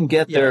 You can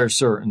get there,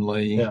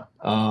 certainly. Yeah.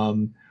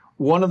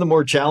 One of the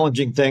more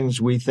challenging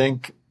things we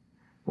think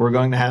we're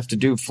going to have to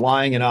do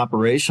flying it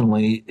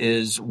operationally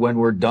is when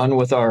we're done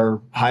with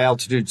our high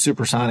altitude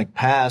supersonic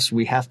pass,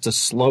 we have to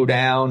slow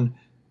down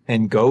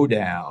and go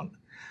down.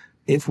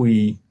 If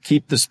we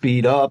keep the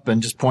speed up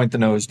and just point the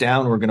nose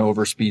down, we're going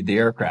to overspeed the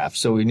aircraft.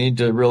 So we need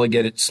to really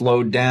get it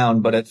slowed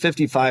down. But at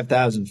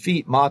 55,000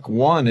 feet, Mach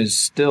 1 is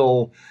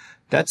still,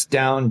 that's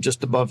down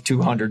just above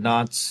 200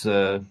 knots,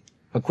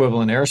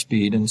 equivalent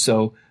airspeed. And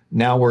so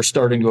now we're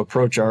starting to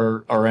approach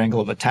our angle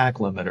of attack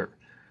limiter.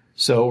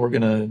 So we're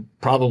going to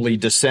probably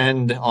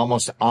descend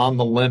almost on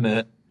the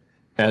limit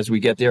as we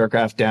get the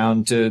aircraft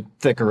down to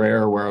thicker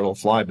air where it'll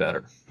fly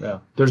better. Yeah.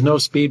 There's no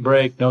speed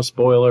brake, no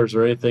spoilers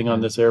or anything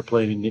on this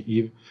airplane.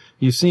 And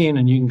you've seen,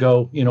 and you can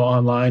go,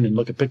 online and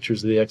look at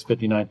pictures of the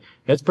X-59.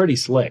 It's pretty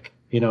slick,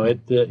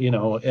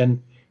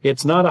 and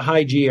it's not a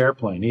high G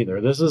airplane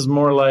either. This is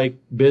more like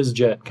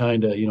BizJet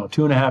kind of,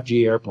 2.5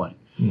 G airplane.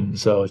 Mm-hmm.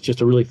 So it's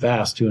just a really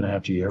fast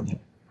 2.5 G airplane.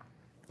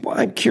 Well,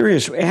 I'm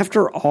curious,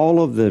 after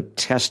all of the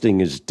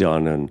testing is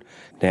done and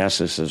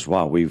NASA says,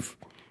 wow,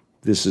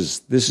 this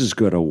is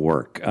going to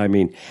work. I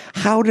mean,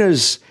 how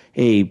does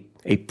a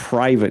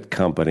private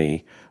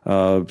company,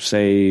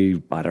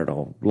 say, I don't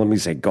know, let me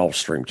say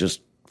Gulfstream,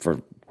 just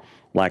for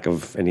lack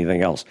of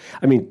anything else.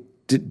 I mean,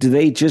 do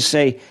they just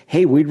say,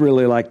 hey, we'd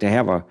really like to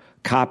have a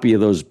copy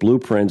of those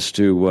blueprints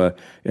to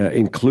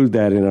include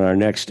that in our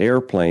next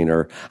airplane?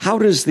 Or how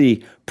does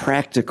the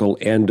practical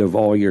end of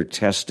all your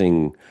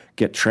testing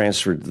get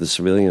transferred to the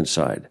civilian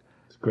side?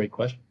 That's a great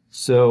question.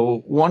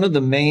 So one of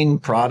the main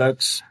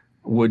products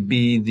would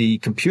be the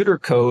computer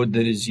code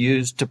that is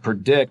used to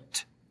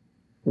predict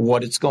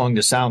what it's going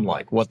to sound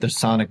like, what the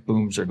sonic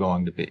booms are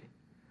going to be.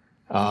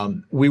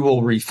 We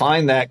will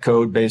refine that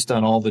code based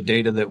on all the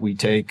data that we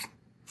take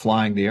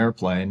flying the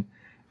airplane,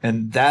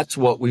 and that's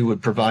what we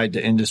would provide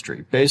to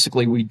industry.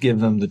 Basically, we'd give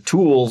them the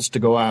tools to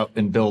go out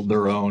and build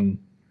their own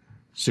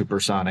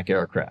supersonic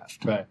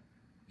aircraft. Right.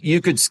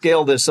 You could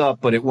scale this up,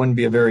 but it wouldn't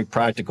be a very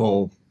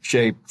practical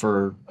shape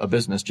for a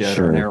business jet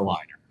or an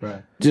airliner.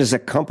 Right. Does a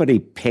company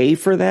pay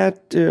for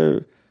that?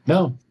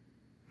 No.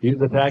 You,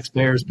 the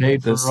taxpayers,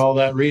 paid for all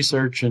that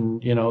research, and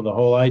the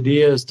whole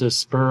idea is to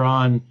spur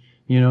on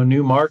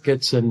new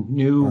markets and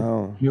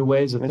new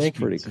ways of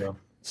thinking.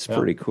 It's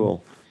pretty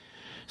cool.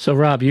 So,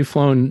 Rob, you've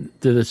flown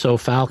the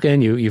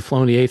Falcon. You've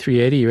flown the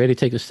A380. You ready to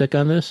take a stick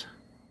on this?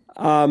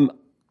 I'll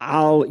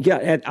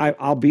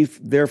be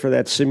there for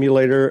that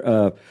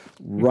simulator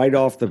right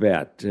off the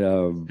bat.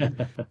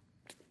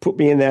 Put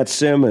me in that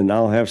sim, and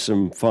I'll have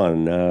some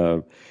fun.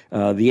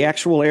 The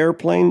actual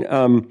airplane,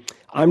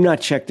 I'm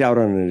not checked out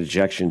on an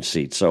ejection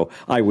seat, so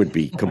I would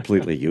be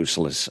completely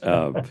useless.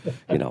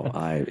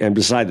 And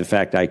beside the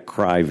fact I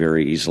cry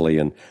very easily,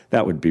 and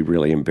that would be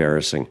really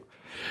embarrassing.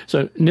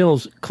 So,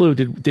 Nils, Clue,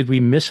 did we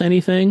miss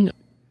anything?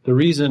 The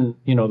reason,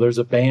 there's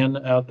a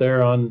ban out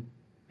there on,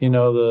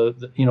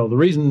 the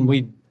reason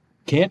we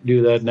can't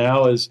do that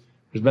now is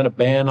there's been a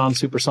ban on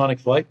supersonic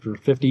flight for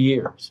 50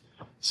 years.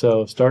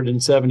 So started in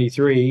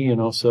 73,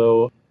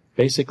 so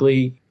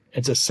basically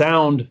it's a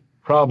sound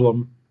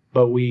problem,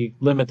 but we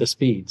limit the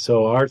speed.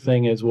 So our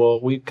thing is,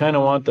 we kind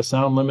of want the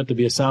sound limit to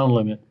be a sound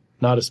limit,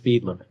 not a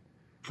speed limit.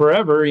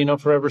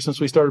 Forever since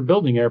we started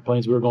building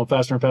airplanes, we were going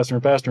faster and faster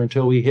and faster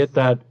until we hit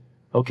that,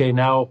 okay,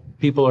 now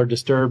people are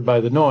disturbed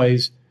by the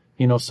noise,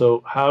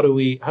 so how do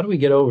we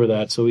get over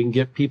that so we can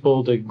get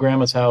people to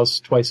grandma's house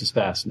twice as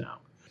fast now?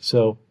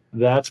 So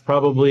that's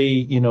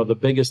probably, the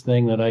biggest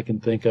thing that I can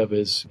think of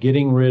is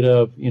getting rid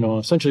of,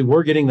 essentially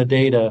we're getting the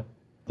data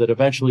that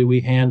eventually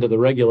we hand to the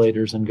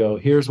regulators and go,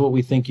 here's what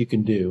we think you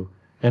can do.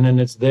 And then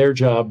it's their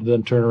job to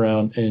then turn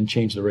around and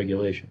change the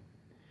regulation.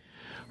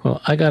 Well,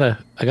 I gotta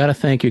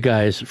thank you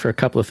guys for a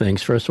couple of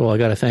things. First of all, I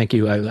gotta thank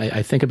you.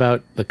 I think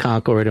about the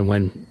Concorde and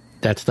when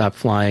that stopped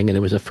flying, and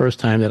it was the first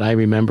time that I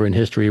remember in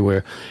history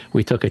where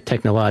we took a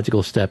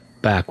technological step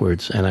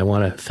backwards. And I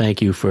want to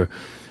thank you for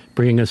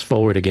bringing us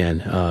forward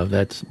again.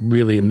 That's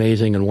really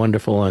amazing and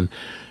wonderful, and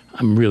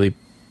I'm really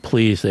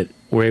pleased that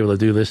we're able to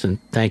do this, and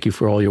thank you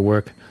for all your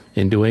work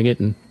in doing it,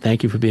 and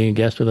thank you for being a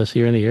guest with us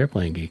here in the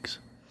Airplane Geeks.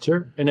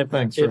 Sure. And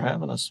thanks for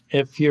having us.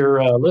 If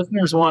your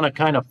listeners want to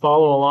kind of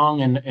follow along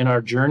in our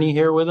journey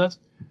here with us,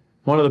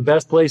 one of the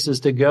best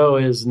places to go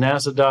is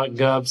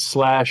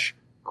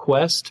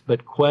nasa.gov/Quest,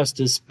 but Quest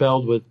is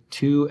spelled with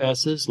 2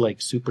 S's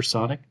like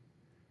supersonic.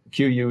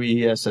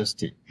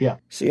 QUESST. Yeah.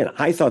 See, and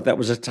I thought that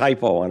was a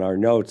typo on our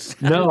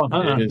notes. No.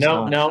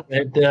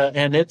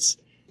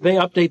 They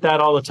update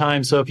that all the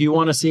time. So if you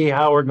want to see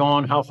how we're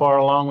going, how far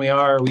along we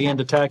are we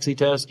into taxi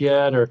test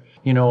yet, or,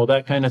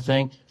 that kind of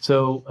thing.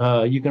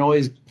 So, you can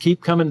always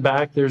keep coming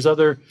back. There's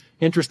other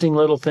interesting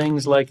little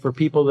things like for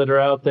people that are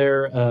out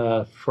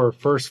there, for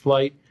first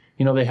flight,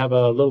 they have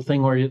a little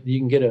thing where you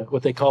can get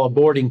what they call a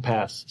boarding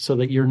pass, so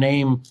that your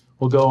name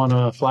will go on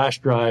a flash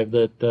drive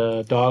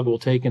that Dog will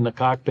take in the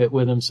cockpit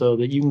with him, so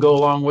that you can go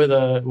along with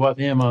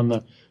him on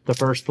the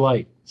first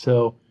flight.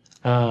 So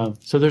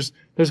there's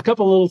a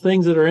couple little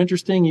things that are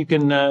interesting. You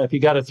can, if you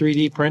got a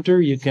 3D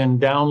printer, you can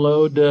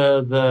download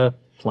the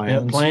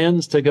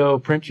plans to go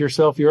print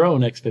yourself your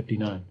own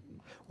X-59.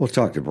 We'll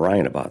talk to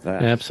Brian about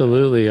that.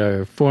 Absolutely.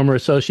 Our former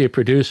associate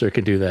producer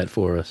can do that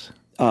for us.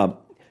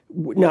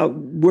 Now,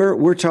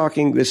 we're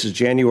talking, this is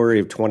January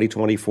of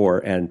 2024,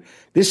 and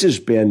this has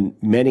been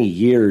many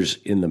years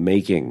in the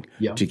making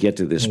to get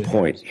to this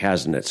point,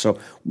 hasn't it? So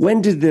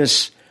when did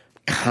this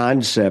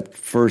concept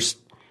first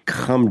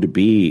come to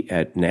be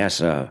at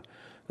NASA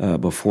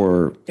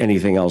before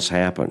anything else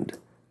happened?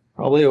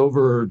 Probably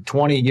over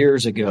 20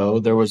 years ago,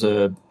 there was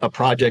a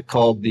project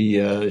called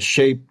the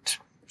Shaped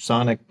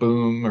Sonic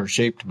Boom or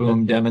Shaped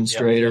Boom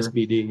Demonstrator.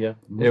 SBD, yeah.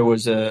 It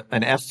was an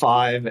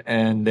F5,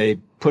 and they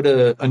put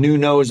a new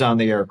nose on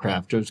the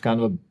aircraft. It was kind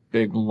of a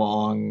big,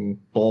 long,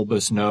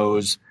 bulbous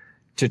nose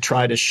to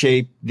try to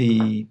shape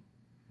the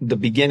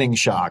beginning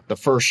shock, the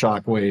first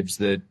shock waves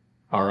that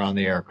are on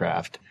the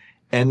aircraft.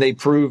 And they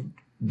proved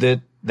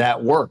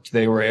that worked.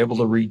 They were able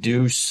to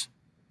reduce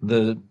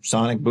the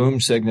sonic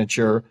boom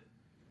signature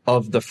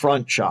of the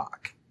front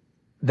shock.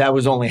 That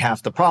was only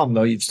half the problem,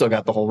 though. You've still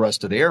got the whole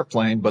rest of the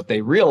airplane, but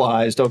they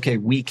realized, okay,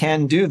 we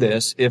can do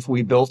this. If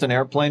we built an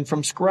airplane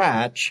from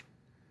scratch,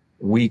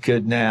 we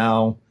could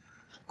now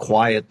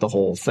quiet the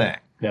whole thing.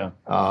 Yeah.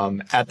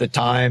 At the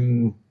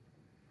time,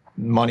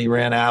 money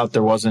ran out.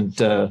 There wasn't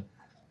the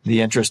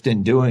interest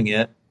in doing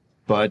it,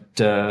 but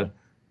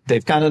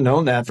they've kind of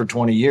known that for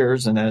 20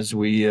 years. And as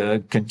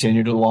we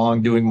continued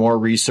along doing more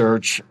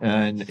research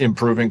and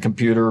improving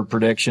computer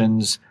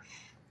predictions,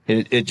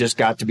 it just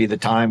got to be the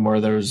time where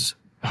there's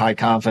high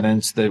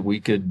confidence that we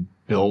could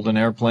build an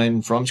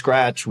airplane from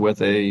scratch with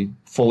a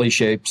fully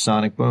shaped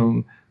sonic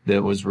boom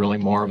that was really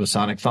more of a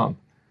sonic thump.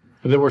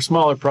 There were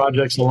smaller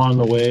projects along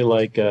the way,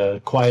 like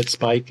Quiet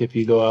Spike, if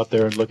you go out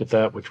there and look at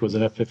that, which was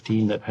an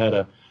F-15 that had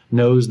a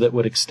nose that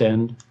would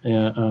extend.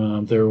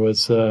 There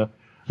was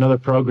another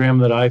program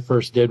that I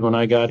first did when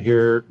I got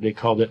here. They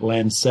called it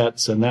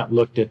Lancets, and that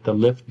looked at the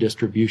lift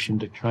distribution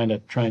to try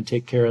and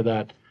take care of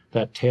that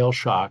tail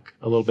shock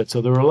a little bit.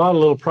 So there were a lot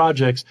of little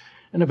projects.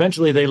 And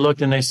eventually they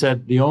looked and they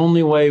said, the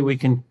only way we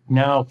can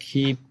now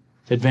keep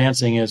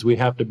advancing is we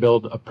have to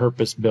build a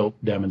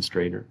purpose-built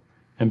demonstrator.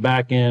 And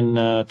back in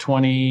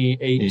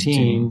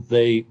 2018,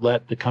 they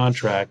let the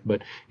contract.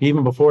 But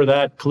even before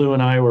that, Clue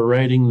and I were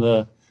writing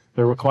the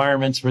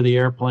requirements for the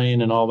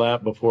airplane and all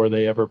that before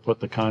they ever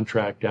put the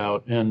contract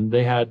out. And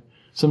they had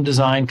some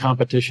design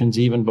competitions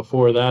even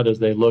before that as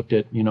they looked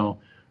at,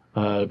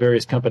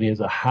 various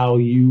companies of how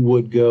you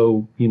would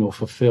go,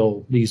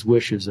 fulfill these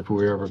wishes if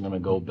we were ever going to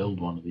go build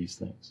one of these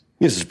things.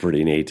 This is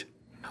pretty neat.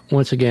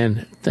 Once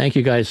again, thank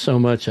you guys so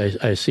much.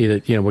 I see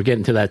that, we're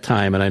getting to that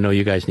time, and I know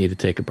you guys need to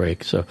take a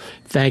break. So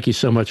thank you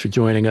so much for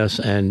joining us,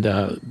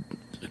 and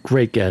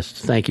great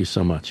guests. Thank you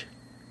so much.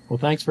 Well,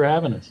 thanks for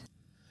having us.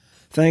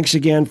 Thanks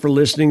again for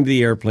listening to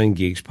the Airplane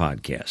Geeks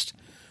podcast.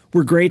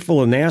 We're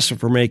grateful to NASA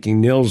for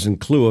making Nils and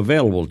Clue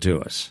available to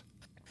us.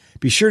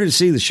 Be sure to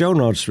see the show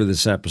notes for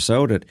this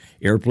episode at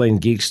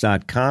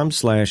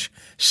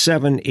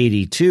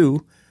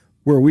airplanegeeks.com/782,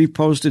 where we've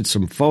posted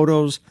some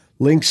photos,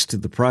 links to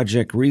the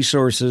project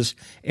resources,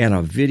 and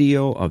a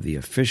video of the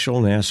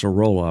official NASA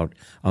rollout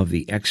of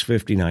the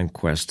X-59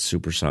 Quest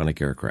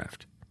supersonic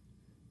aircraft.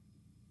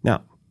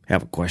 Now,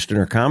 have a question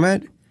or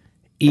comment?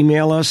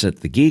 Email us at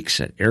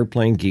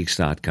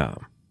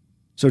thegeeks@airplanegeeks.com.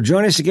 So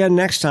join us again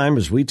next time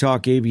as we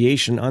talk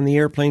aviation on the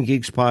Airplane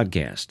Geeks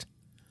podcast.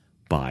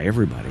 Bye,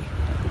 everybody.